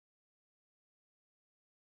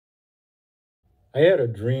I had a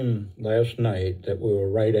dream last night that we were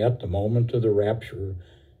right at the moment of the rapture.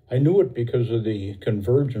 I knew it because of the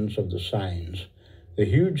convergence of the signs. The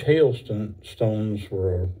huge hailstones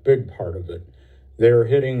were a big part of it. They're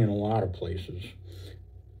hitting in a lot of places.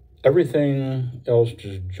 Everything else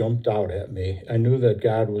just jumped out at me. I knew that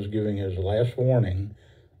God was giving his last warning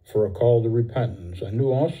for a call to repentance. I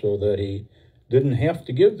knew also that he didn't have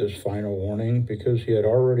to give this final warning because he had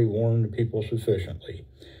already warned people sufficiently.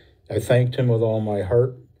 I thanked him with all my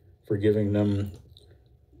heart for giving them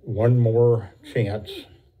one more chance.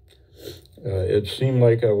 It seemed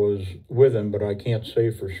like I was with him, but I can't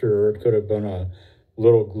say for sure. It could have been a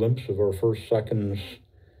little glimpse of our first seconds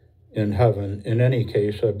in heaven. In any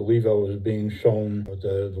case, I believe I was being shown that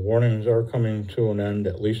the warnings are coming to an end,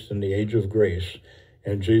 at least in the age of grace,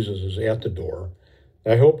 and Jesus is at the door.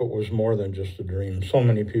 I hope it was more than just a dream. So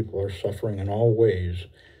many people are suffering in all ways,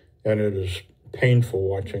 and it is painful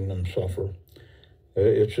watching them suffer.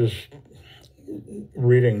 It's just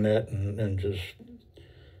reading that and just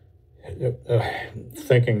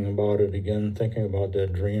thinking about it again, thinking about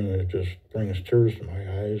that dream, it just brings tears to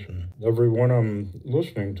my eyes. And everyone I'm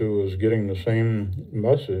listening to is getting the same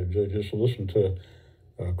message. I just listened to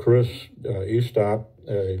Chris Estop.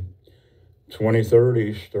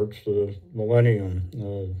 2030 starts the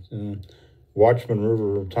millennium. Watchman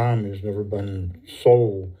River Tom has never been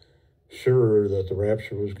so sure that the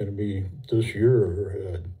rapture was going to be this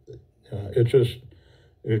year. It's just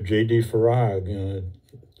J.D. Farag.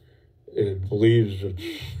 It believes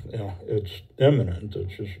it's imminent.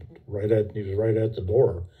 It's just he's right at the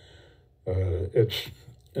door.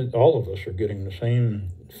 All of us are getting the same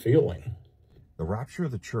feeling. The rapture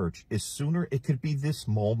of the church is sooner. It could be this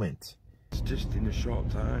moment. It's just in a short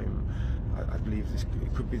time. I believe it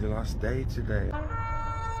could be the last day today.